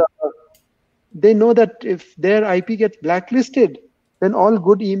 Because they know that if their IP gets blacklisted, then all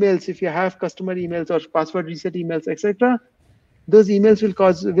good emails, if you have customer emails or password reset emails, etc., those emails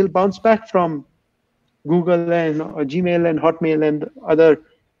will bounce back from Google and Gmail and Hotmail and other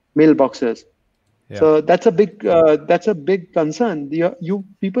mailboxes. Yeah. So that's a big concern.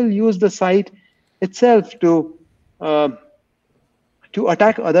 People use the site itself to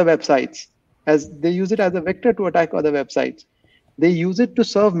attack other websites, as they use it as a vector to attack other websites. They use it to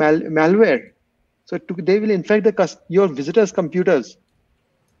serve malware. So they will infect your visitors' computers.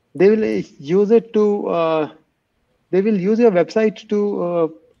 They will use it to. They will use your website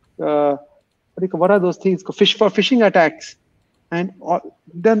to. What are those things? For phishing attacks, and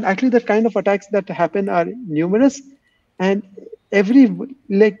then actually the kind of attacks that happen are numerous, and every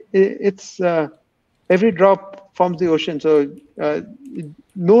drop forms the ocean. So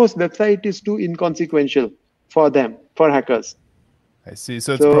no website is too inconsequential for hackers. I see.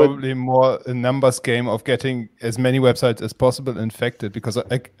 So it's probably more a numbers game of getting as many websites as possible infected, because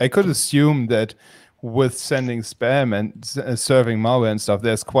I could assume that with sending spam and serving malware and stuff,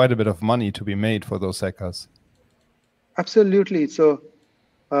 there's quite a bit of money to be made for those hackers. Absolutely. So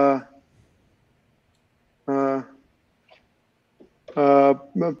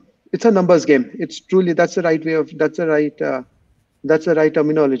it's a numbers game. It's truly, that's the right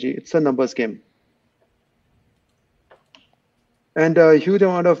terminology. It's a numbers game. And a huge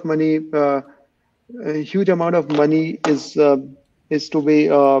amount of money is to be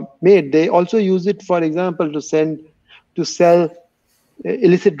made. They also use it, for example, to sell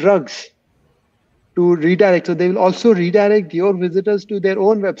illicit drugs, to redirect. So they will also redirect your visitors to their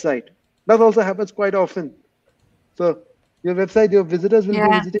own website. That also happens quite often. So your visitors will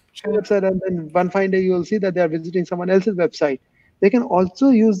be visiting your website, and then one fine day you will see that they are visiting someone else's website. They can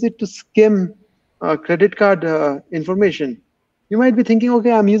also use it to skim credit card information. You might be thinking,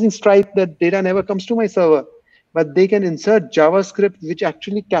 okay, I'm using Stripe, that data never comes to my server. But they can insert JavaScript, which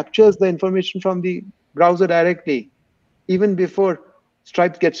actually captures the information from the browser directly, even before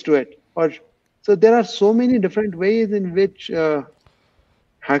Stripe gets to it. So there are so many different ways in which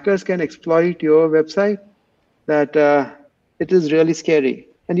hackers can exploit your website that it is really scary,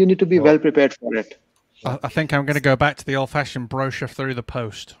 and you need to be well prepared for it. I think I'm going to go back to the old-fashioned brochure through the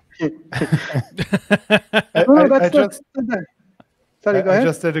post. Sorry, go ahead. I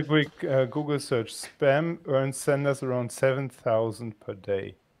just did a quick Google search. Spam earns senders around 7,000 per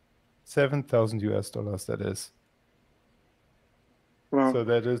day. $7,000 US, that is. Wow. So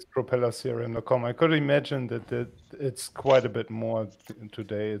that is propellercrm.com. I could imagine that it's quite a bit more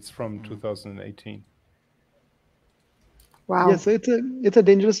today. It's from 2018. Wow. Yeah, so it's a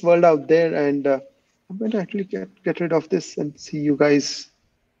dangerous world out there, and I'm going to actually get rid of this and see you guys.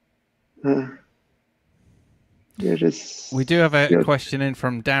 We do have a question in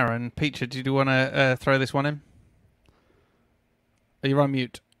from Darren. Peter, did you want to throw this one in? You're on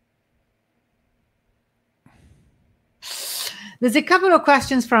mute. There's a couple of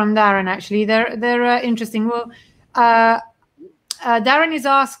questions from Darren, actually. They're interesting. Well, Darren is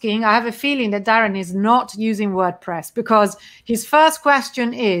asking, I have a feeling that Darren is not using WordPress, because his first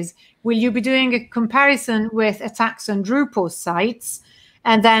question is, will you be doing a comparison with attacks on Drupal sites?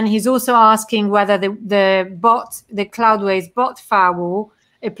 And then he's also asking whether the Cloudways bot firewall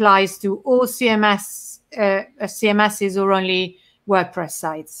applies to all CMSs or only WordPress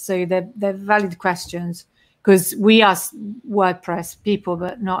sites. So they're valid questions, because we are WordPress people,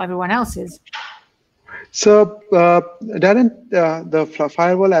 but not everyone else is. So, Darren, the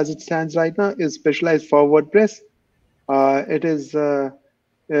firewall as it stands right now is specialized for WordPress.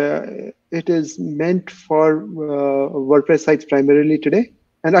 It is meant for WordPress sites primarily today,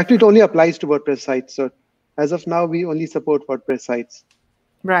 and actually it only applies to WordPress sites. So as of now, we only support WordPress sites.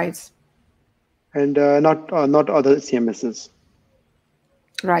 Right. and not other CMSs.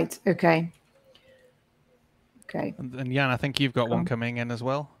 Right. Okay. Okay. And Jan, I think you've got one coming in as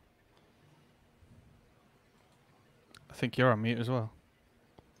well. I think you're on mute as well.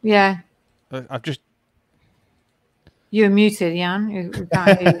 Yeah. I've just. You're muted, Jan. We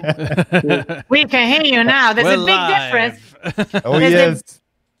can't hear you. We can hear you now. There's We're a big live. difference. Oh, yes.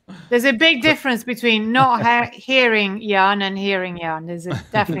 There's a big difference between not hearing Jan and hearing Jan. There's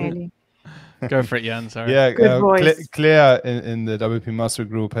definitely. Go for it, Jan. Sorry. Yeah, Good voice. Claire in the WP Master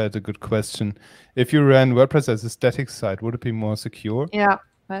group had a good question. If you ran WordPress as a static site, would it be more secure? Yeah,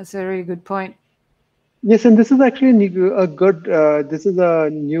 that's a really good point. Yes, and this is actually a good. This is a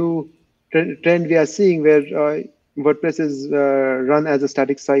new trend we are seeing where WordPress is run as a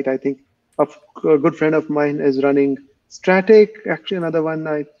static site. I think a good friend of mine is running static. Actually, another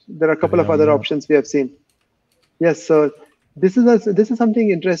one. There are a couple of other options we have seen. Yes, so this is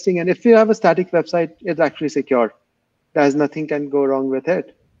something interesting. And if you have a static website, it's actually secure. There's nothing can go wrong with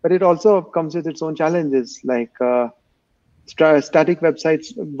it. But it also comes with its own challenges, like static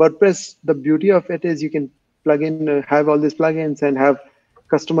websites. WordPress, the beauty of it is you can plug in, have all these plugins and have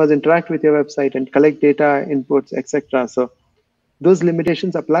customers interact with your website and collect data, inputs, etc. So those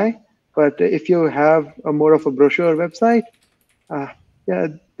limitations apply. But if you have more of a brochure website,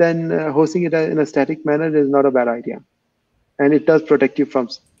 then hosting it in a static manner is not a bad idea. And it does protect you from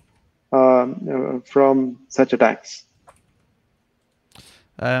such attacks.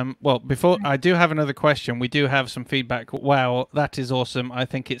 Well, before I do have another question, we do have some feedback. Wow, that is awesome. I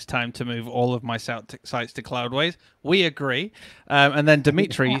think it's time to move all of my sites to Cloudways. We agree. And then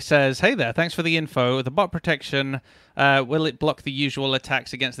Dimitri says, hey there, thanks for the info. The bot protection, will it block the usual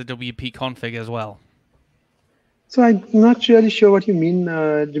attacks against the WP config as well? So I'm not really sure what you mean,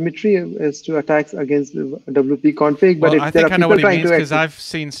 Dimitri, as to attacks against the WP config. But Well, if there are people trying to because I've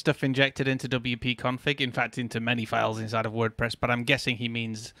seen stuff injected into WP config, in fact, into many files inside of WordPress. But I'm guessing he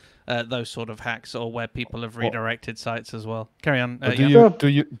means those sort of hacks, or where people have redirected sites as well. Carry on. Do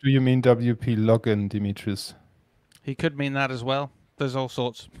you mean WP login, Dimitris? He could mean that as well. There's all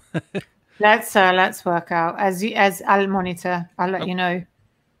sorts. Let's work out as I'll monitor. I'll let you know.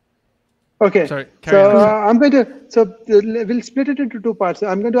 Okay, sorry, so I'm going to, we'll split it into two parts. So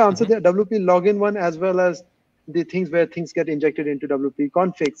I'm going to answer the WP login one as well as the things where things get injected into WP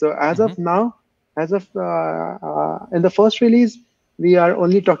config. So as of now, as of in the first release, we are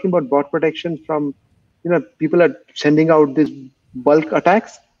only talking about bot protection from, people are sending out these bulk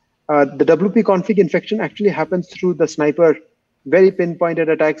attacks. The WP config infection actually happens through the sniper, very pinpointed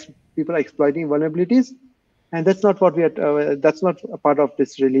attacks, people are exploiting vulnerabilities. And that's not what that's not a part of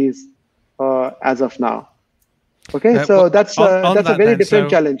this release. As of now. Okay, so that's a very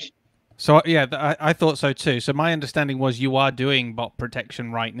different challenge. So yeah, I thought so too. So my understanding was you are doing bot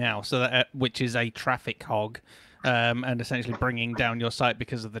protection right now, so that which is a traffic hog, and essentially bringing down your site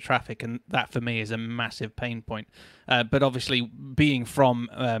because of the traffic, and that for me is a massive pain point. But obviously, being from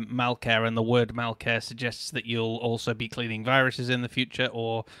Malcare, and the word Malcare suggests that you'll also be cleaning viruses in the future,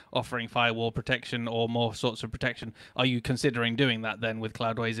 or offering firewall protection, or more sorts of protection. Are you considering doing that then with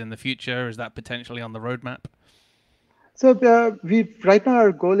Cloudways in the future? Is that potentially on the roadmap? So right now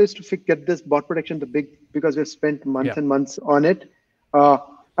our goal is to get this bot protection because we've spent months and months on it.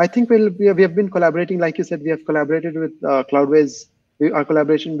 I think we have been collaborating, like you said, we have collaborated with Cloudways. Our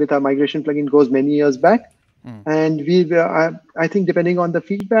collaboration with our migration plugin goes many years back. And I think depending on the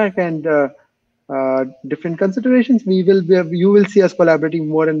feedback and different considerations, you will see us collaborating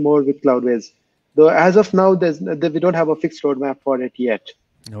more and more with Cloudways. Though as of now, we don't have a fixed roadmap for it yet.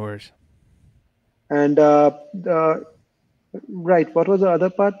 No worries. And right, what was the other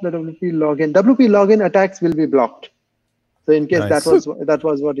part? The WP login. WP login attacks will be blocked. So in case that was what that's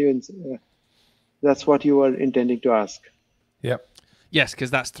what you were intending to ask. Yep. Yes,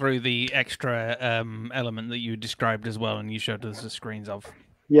 because that's through the extra element that you described as well, and you showed us the screens of.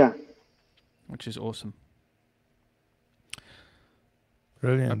 Yeah. Which is awesome.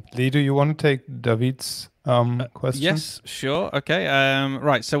 Brilliant. Lee, do you want to take David's question? Yes, sure. Okay.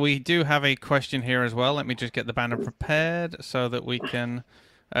 Right. So we do have a question here as well. Let me just get the banner prepared so that we can.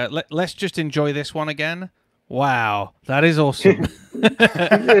 Let's just enjoy this one again. Wow, that is awesome. We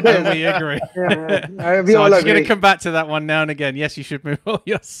agree. We all I'm just agree. going to come back to that one now and again. Yes, you should move all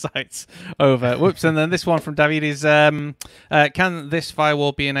your sites over. Whoops. And then this one from David is, can this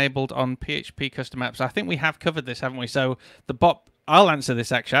firewall be enabled on PHP custom apps? I think we have covered this, haven't we? So the bot, I'll answer this,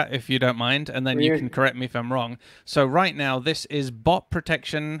 Akshat, if you don't mind, and then you can correct me if I'm wrong. So right now, this is bot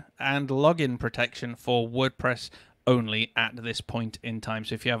protection and login protection for WordPress only at this point in time.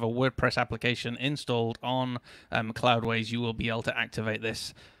 So if you have a WordPress application installed on Cloudways, you will be able to activate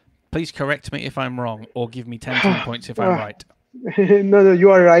this Please correct me if I'm wrong, or give me 10 points if I'm right. No, you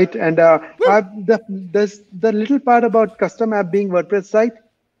are right. And there's the little part about custom app being WordPress site.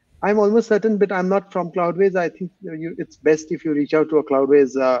 I'm almost certain, but I'm not from Cloudways. I think it's best if you reach out to a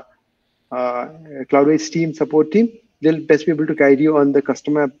Cloudways team, support team. They'll best be able to guide you on the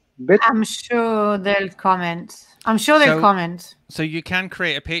custom app bit. I'm sure they'll comment. I'm sure they'll comment. So you can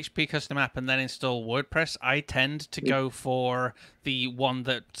create a PHP custom app and then install WordPress. I tend to go for the one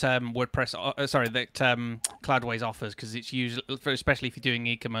that Cloudways offers, because it's usually, especially if you're doing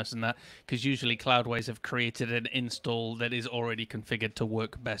e-commerce and that, because usually Cloudways have created an install that is already configured to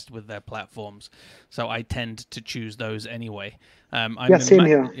work best with their platforms. So I tend to choose those anyway. Same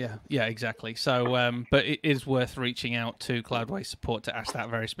here. Yeah, exactly. So, but it is worth reaching out to Cloudways support to ask that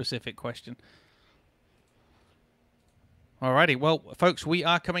very specific question. Alrighty, well, folks, we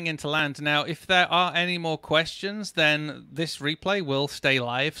are coming into land now. If there are any more questions, then this replay will stay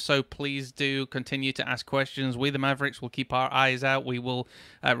live, so please do continue to ask questions. We, the Mavericks, will keep our eyes out. We will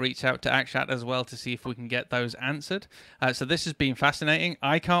reach out to Akshat as well to see if we can get those answered. So this has been fascinating.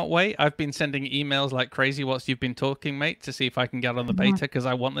 I can't wait. I've been sending emails like crazy whilst you've been talking, mate, to see if I can get on the beta, because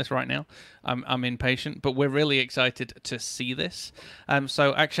I want this right now. I'm impatient, but we're really excited to see this.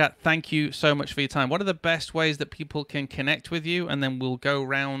 So, Akshat, thank you so much for your time. What are the best ways that people can connect with you, and then we'll go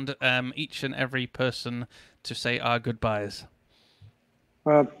round each and every person to say our goodbyes.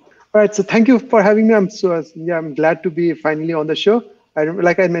 All right, so thank you for having me. I'm glad to be finally on the show.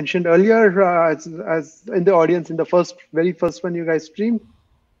 Like I mentioned earlier, as in the audience in the very first one you guys streamed,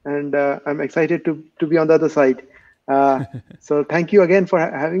 and I'm excited to be on the other side. So thank you again for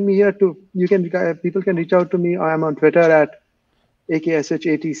having me here. People can reach out to me. I am on Twitter at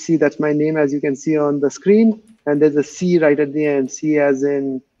AKSHATC. That's my name, as you can see on the screen. And there's a C right at the end, C as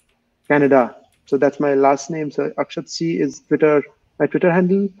in Canada. So that's my last name. So Akshat C is my Twitter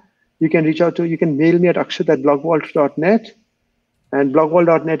handle. You can mail me at akshat@blogvault.net. And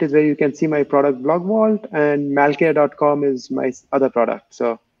blogvault.net is where you can see my product BlogVault, and malcare.com is my other product.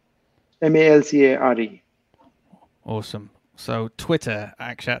 So MALCARE. Awesome. So Twitter,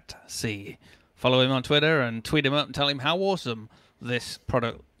 Akshat C. Follow him on Twitter and tweet him up and tell him how awesome this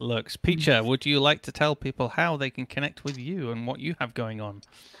product looks. Pecha, would you like to tell people how they can connect with you and what you have going on?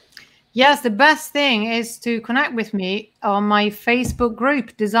 Yes, the best thing is to connect with me on my Facebook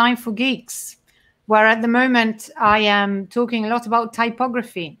group, Design for Geeks, where at the moment I am talking a lot about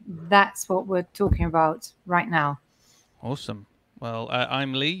typography. That's what we're talking about right now. Awesome. Well,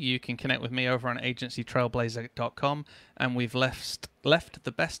 I'm Lee. You can connect with me over on agencytrailblazer.com, and we've left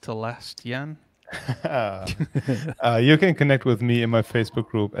the best till last. Jan? You can connect with me in my Facebook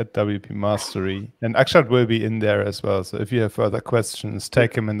group at WP Mastery, and Akshat will be in there as well. So if you have further questions,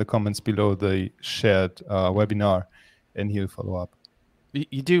 tag him in the comments below the shared webinar, and he'll follow up.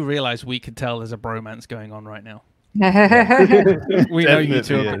 You do realize we could tell there's a bromance going on right now. We know you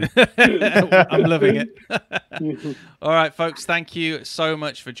two. I'm loving it. All right, folks, thank you so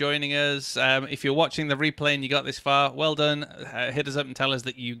much for joining us. If you're watching the replay and you got this far, well done. Hit us up and tell us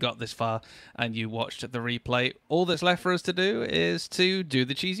that you got this far and you watched the replay. All that's left for us to do is to do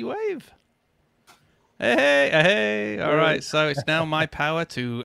the cheesy wave. Hey. All right, so it's now my power to